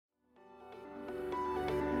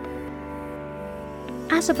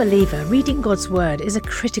As a believer, reading God's Word is a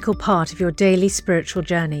critical part of your daily spiritual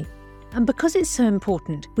journey. And because it's so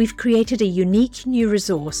important, we've created a unique new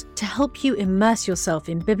resource to help you immerse yourself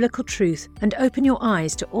in biblical truth and open your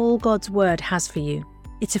eyes to all God's Word has for you.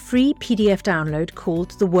 It's a free PDF download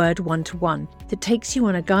called The Word 1-to-1 that takes you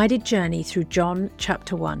on a guided journey through John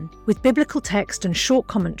chapter 1. With biblical text and short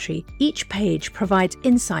commentary, each page provides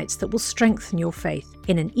insights that will strengthen your faith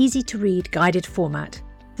in an easy-to-read guided format.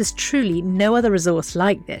 There's truly no other resource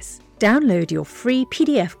like this. Download your free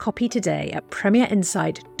PDF copy today at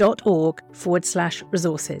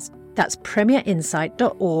premierinsight.org/resources. That's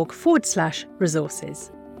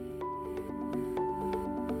premierinsight.org/resources.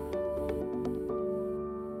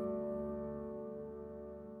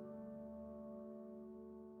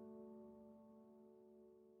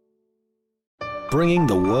 Bringing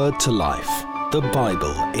the Word to life. The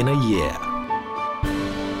Bible in a year.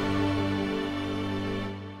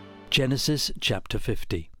 Genesis chapter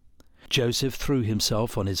 50. Joseph threw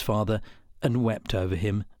himself on his father and wept over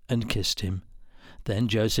him and kissed him. Then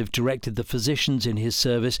Joseph directed the physicians in his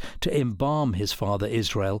service to embalm his father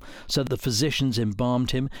Israel. So the physicians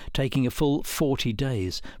embalmed him, taking a full 40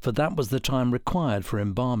 days, for that was the time required for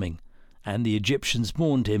embalming. And the Egyptians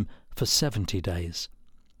mourned him for 70 days.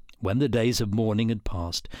 When the days of mourning had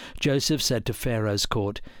passed, Joseph said to Pharaoh's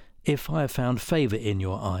court, "If I have found favour in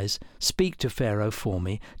your eyes, speak to Pharaoh for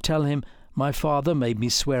me. Tell him, my father made me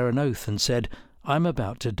swear an oath and said, I am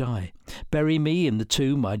about to die. Bury me in the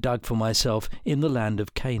tomb I dug for myself in the land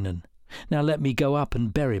of Canaan. Now let me go up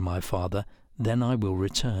and bury my father, then I will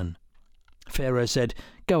return." Pharaoh said,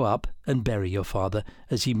 "Go up and bury your father,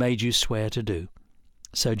 as he made you swear to do."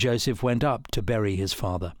 So Joseph went up to bury his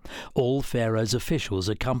father. All Pharaoh's officials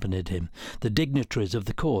accompanied him, the dignitaries of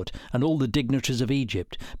the court and all the dignitaries of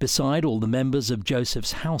Egypt, beside all the members of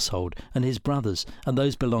Joseph's household and his brothers and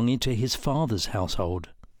those belonging to his father's household.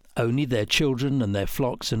 Only their children and their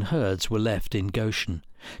flocks and herds were left in Goshen.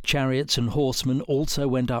 Chariots and horsemen also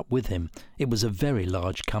went up with him. It was a very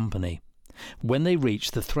large company. When they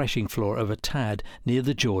reached the threshing floor of Atad near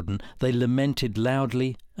the Jordan, they lamented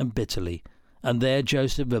loudly and bitterly. And there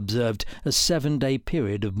Joseph observed a 7-day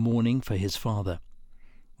period of mourning for his father.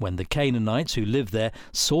 When the Canaanites who lived there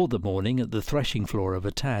saw the mourning at the threshing floor of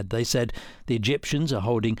Atad, they said, "The Egyptians are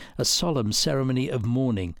holding a solemn ceremony of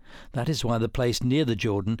mourning. That is why the place near the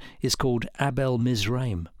Jordan is called Abel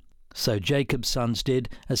Mizraim." So Jacob's sons did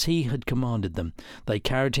as he had commanded them. They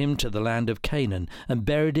carried him to the land of Canaan and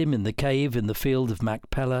buried him in the cave in the field of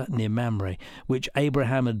Machpelah near Mamre, which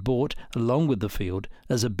Abraham had bought along with the field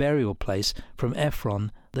as a burial place from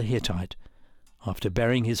Ephron the Hittite. After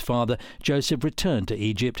burying his father, Joseph returned to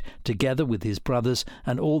Egypt together with his brothers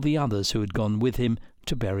and all the others who had gone with him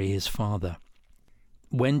to bury his father.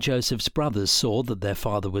 When Joseph's brothers saw that their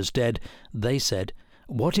father was dead, they said,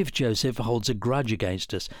 "What if Joseph holds a grudge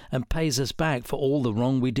against us and pays us back for all the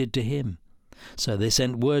wrong we did to him?" So they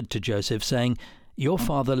sent word to Joseph, saying, "Your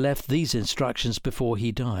father left these instructions before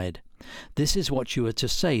he died. This is what you are to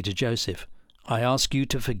say to Joseph. I ask you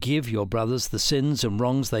to forgive your brothers the sins and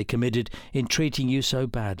wrongs they committed in treating you so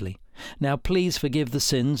badly. Now please forgive the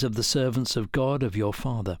sins of the servants of God of your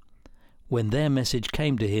father." When their message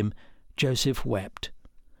came to him, Joseph wept.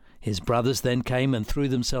 His brothers then came and threw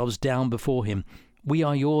themselves down before him. "We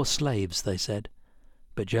are your slaves," they said.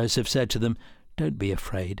 But Joseph said to them, "Don't be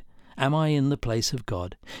afraid. Am I in the place of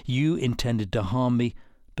God? You intended to harm me,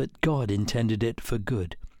 but God intended it for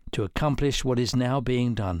good, to accomplish what is now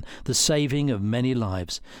being done, the saving of many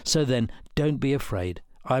lives. So then, don't be afraid.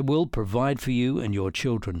 I will provide for you and your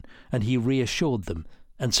children." And he reassured them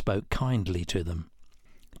and spoke kindly to them.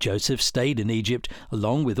 Joseph stayed in Egypt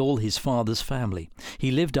along with all his father's family. He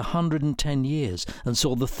lived 110 years and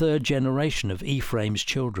saw the 3rd generation of Ephraim's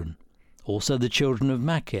children. Also the children of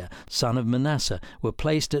Machir, son of Manasseh, were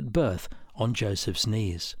placed at birth on Joseph's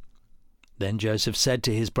knees. Then Joseph said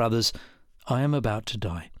to his brothers, "I am about to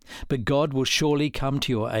die, but God will surely come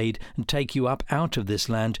to your aid and take you up out of this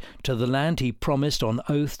land to the land he promised on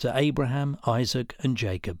oath to Abraham, Isaac, and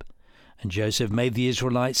Jacob." And Joseph made the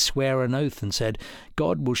Israelites swear an oath and said,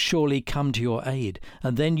 "God will surely come to your aid,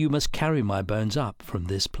 and then you must carry my bones up from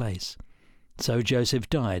this place." So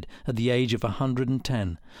Joseph died at the age of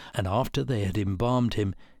 110, and after they had embalmed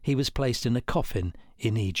him, he was placed in a coffin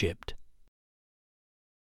in Egypt.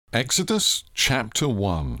 Exodus chapter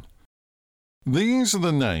 1. These are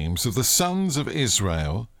the names of the sons of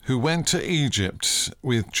Israel who went to Egypt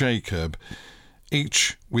with Jacob,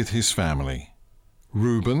 each with his family: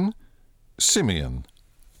 Reuben, Simeon,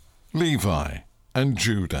 Levi, and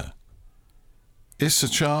Judah;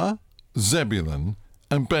 Issachar, Zebulun,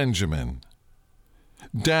 and Benjamin;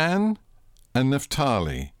 Dan, and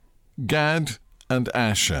Naphtali, Gad and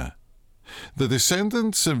Asher. The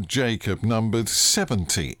descendants of Jacob numbered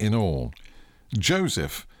 70 in all.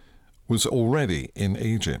 Joseph was already in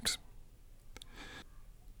Egypt.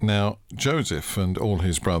 Now Joseph and all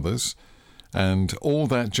his brothers and all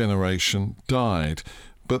that generation died,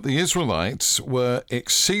 but the Israelites were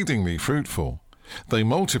exceedingly fruitful. They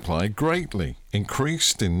multiplied greatly,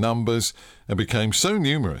 increased in numbers, and became so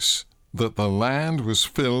numerous that the land was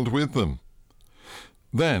filled with them.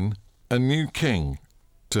 Then a new king,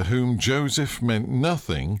 to whom Joseph meant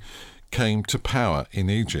nothing, came to power in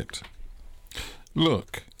Egypt.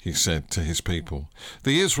 "Look," he said to his people,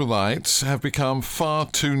 "the Israelites have become far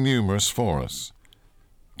too numerous for us.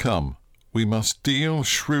 Come, we must deal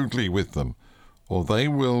shrewdly with them, or they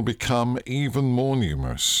will become even more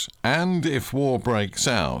numerous, and if war breaks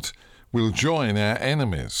out, will join our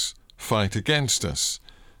enemies, fight against us,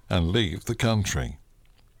 and leave the country."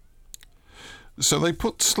 So they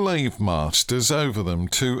put slave masters over them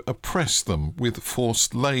to oppress them with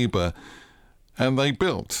forced labour, and they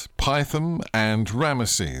built Pithom and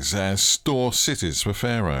Ramesses as store cities for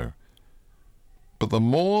Pharaoh. But the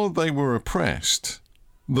more they were oppressed,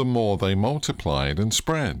 the more they multiplied and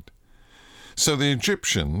spread. So the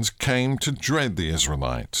Egyptians came to dread the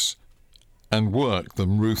Israelites and worked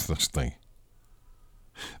them ruthlessly.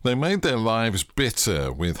 They made their lives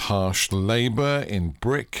bitter with harsh labour in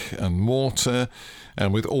brick and mortar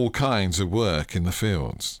and with all kinds of work in the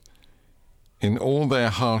fields. In all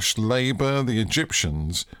their harsh labour, the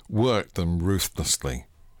Egyptians worked them ruthlessly.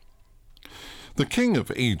 The king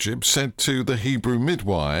of Egypt said to the Hebrew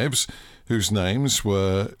midwives, whose names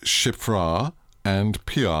were Shiphrah and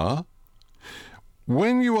Puah,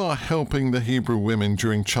 "When you are helping the Hebrew women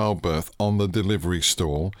during childbirth on the delivery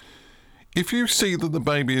stool, if you see that the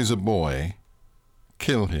baby is a boy,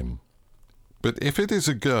 kill him. But if it is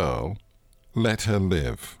a girl, let her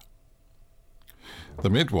live." The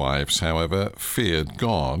midwives, however, feared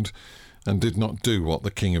God and did not do what the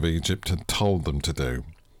king of Egypt had told them to do.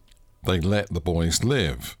 They let the boys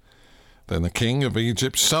live. Then the king of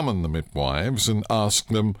Egypt summoned the midwives and asked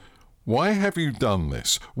them, "Why have you done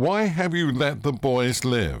this? Why have you let the boys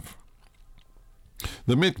live?"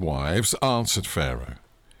 The midwives answered Pharaoh,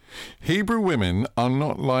 "Hebrew women are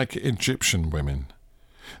not like Egyptian women.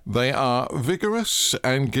 They are vigorous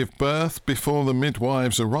and give birth before the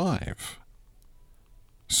midwives arrive."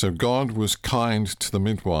 So God was kind to the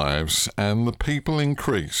midwives, and the people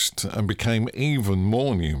increased and became even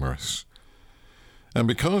more numerous. And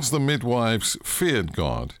because the midwives feared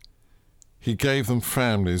God, he gave them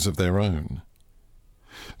families of their own.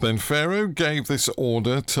 Then Pharaoh gave this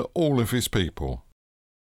order to all of his people: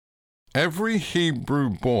 "Every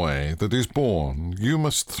Hebrew boy that is born you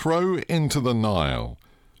must throw into the Nile,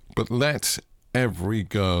 but let every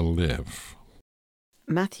girl live."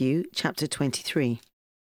 Matthew chapter 23.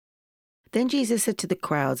 Then Jesus said to the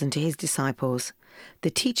crowds and to his disciples, "The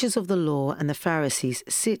teachers of the law and the Pharisees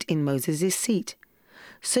sit in Moses' seat.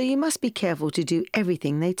 So you must be careful to do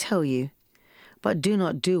everything they tell you. But do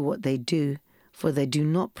not do what they do, for they do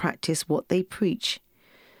not practice what they preach.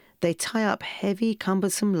 They tie up heavy,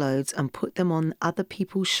 cumbersome loads and put them on other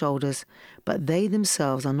people's shoulders, but they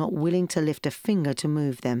themselves are not willing to lift a finger to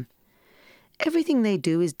move them. Everything they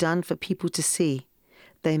do is done for people to see.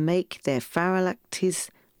 They make their pharynxes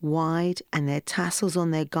wide and their tassels on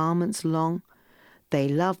their garments long. They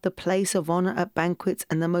love the place of honor at banquets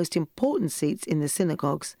and the most important seats in the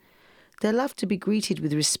synagogues. They love to be greeted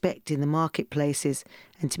with respect in the marketplaces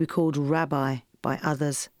and to be called rabbi by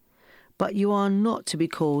others. But you are not to be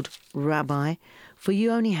called rabbi, for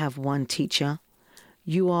you only have one teacher.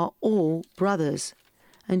 You are all brothers.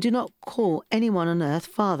 And do not call anyone on earth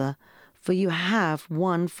father, for you have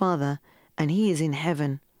one Father, and he is in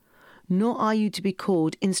heaven. Nor are you to be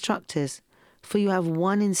called instructors, for you have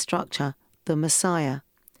one instructor, the Messiah.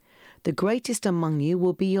 The greatest among you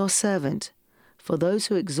will be your servant, for those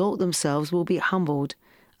who exalt themselves will be humbled,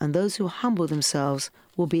 and those who humble themselves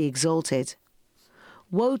will be exalted.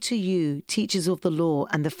 Woe to you, teachers of the law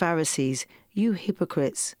and the Pharisees, you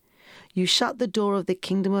hypocrites! You shut the door of the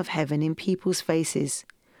kingdom of heaven in people's faces.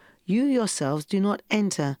 You yourselves do not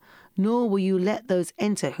enter, nor will you let those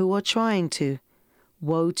enter who are trying to.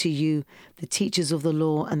 Woe to you, the teachers of the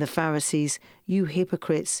law and the Pharisees, you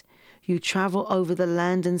hypocrites! You travel over the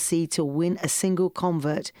land and sea to win a single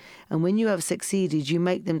convert, and when you have succeeded, you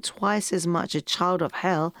make them twice as much a child of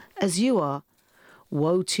hell as you are.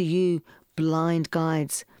 Woe to you, blind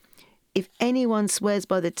guides! If anyone swears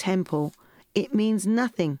by the temple, it means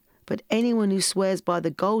nothing, but anyone who swears by the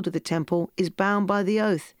gold of the temple is bound by the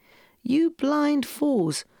oath. You blind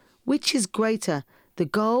fools! Which is greater, the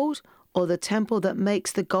gold or the temple that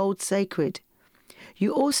makes the gold sacred.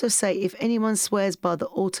 You also say, if anyone swears by the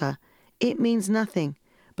altar, it means nothing,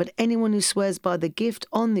 but anyone who swears by the gift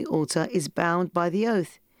on the altar is bound by the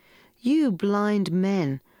oath. You blind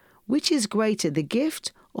men, which is greater, the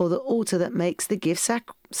gift or the altar that makes the gift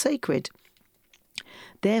sacred?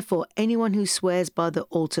 Therefore, anyone who swears by the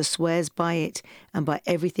altar swears by it and by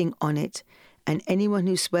everything on it, and anyone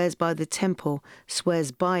who swears by the temple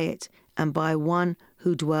swears by it and by one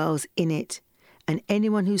who dwells in it. And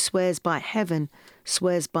anyone who swears by heaven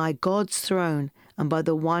swears by God's throne and by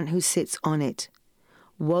the one who sits on it.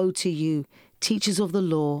 Woe to you, teachers of the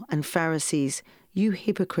law and Pharisees, you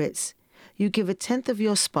hypocrites! You give 1/10 of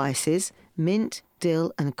your spices, mint,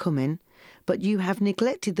 dill, and cumin, but you have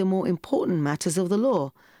neglected the more important matters of the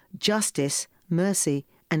law, justice, mercy,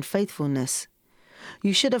 and faithfulness.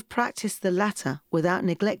 You should have practiced the latter without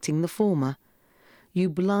neglecting the former. You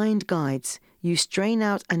blind guides, you strain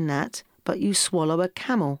out a gnat, but you swallow a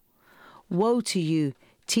camel. Woe to you,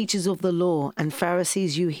 teachers of the law and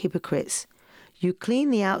Pharisees, you hypocrites! You clean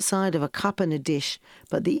the outside of a cup and a dish,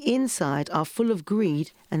 but the inside are full of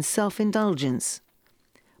greed and self-indulgence.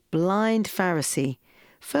 Blind Pharisee,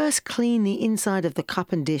 first clean the inside of the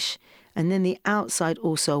cup and dish, and then the outside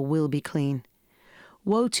also will be clean.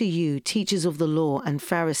 Woe to you, teachers of the law and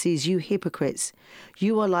Pharisees, you hypocrites!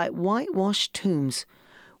 You are like whitewashed tombs,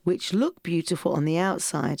 which look beautiful on the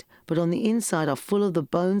outside, but on the inside are full of the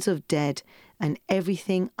bones of dead and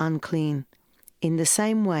everything unclean. In the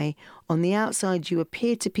same way, on the outside you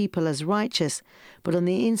appear to people as righteous, but on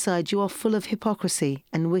the inside you are full of hypocrisy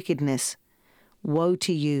and wickedness. Woe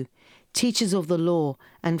to you, teachers of the law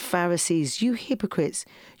and Pharisees, you hypocrites!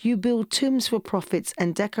 You build tombs for prophets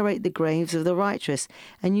and decorate the graves of the righteous,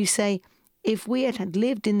 and you say, if we had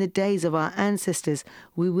lived in the days of our ancestors,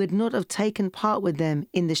 we would not have taken part with them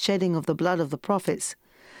in the shedding of the blood of the prophets.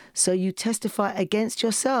 So you testify against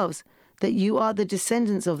yourselves that you are the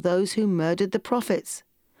descendants of those who murdered the prophets.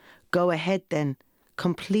 Go ahead then,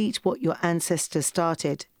 complete what your ancestors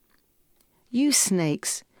started. You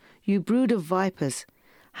snakes, you brood of vipers,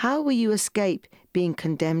 how will you escape being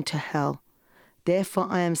condemned to hell? Therefore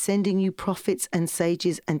I am sending you prophets and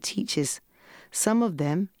sages and teachers. Some of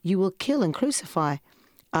them you will kill and crucify.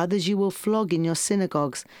 Others you will flog in your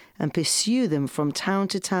synagogues and pursue them from town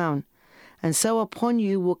to town. And so upon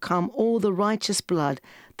you will come all the righteous blood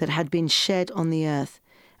that had been shed on the earth,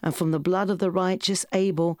 and from the blood of the righteous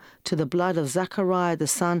Abel to the blood of Zachariah the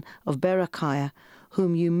son of Berechiah,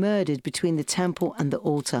 whom you murdered between the temple and the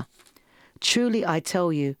altar. Truly I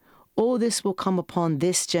tell you, all this will come upon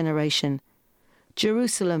this generation.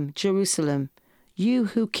 Jerusalem, Jerusalem, you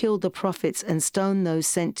who killed the prophets and stoned those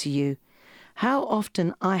sent to you, how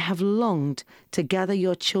often I have longed to gather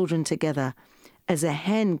your children together, as a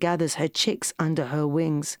hen gathers her chicks under her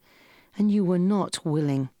wings, and you were not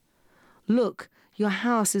willing. Look, your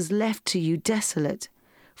house is left to you desolate,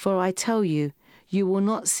 for I tell you, you will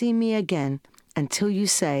not see me again until you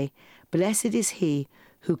say, Blessed is he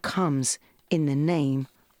who comes in the name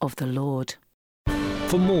of the Lord.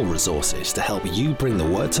 For more resources to help you bring the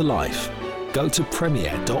word to life, go to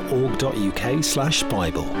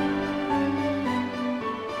premier.org.uk/Bible.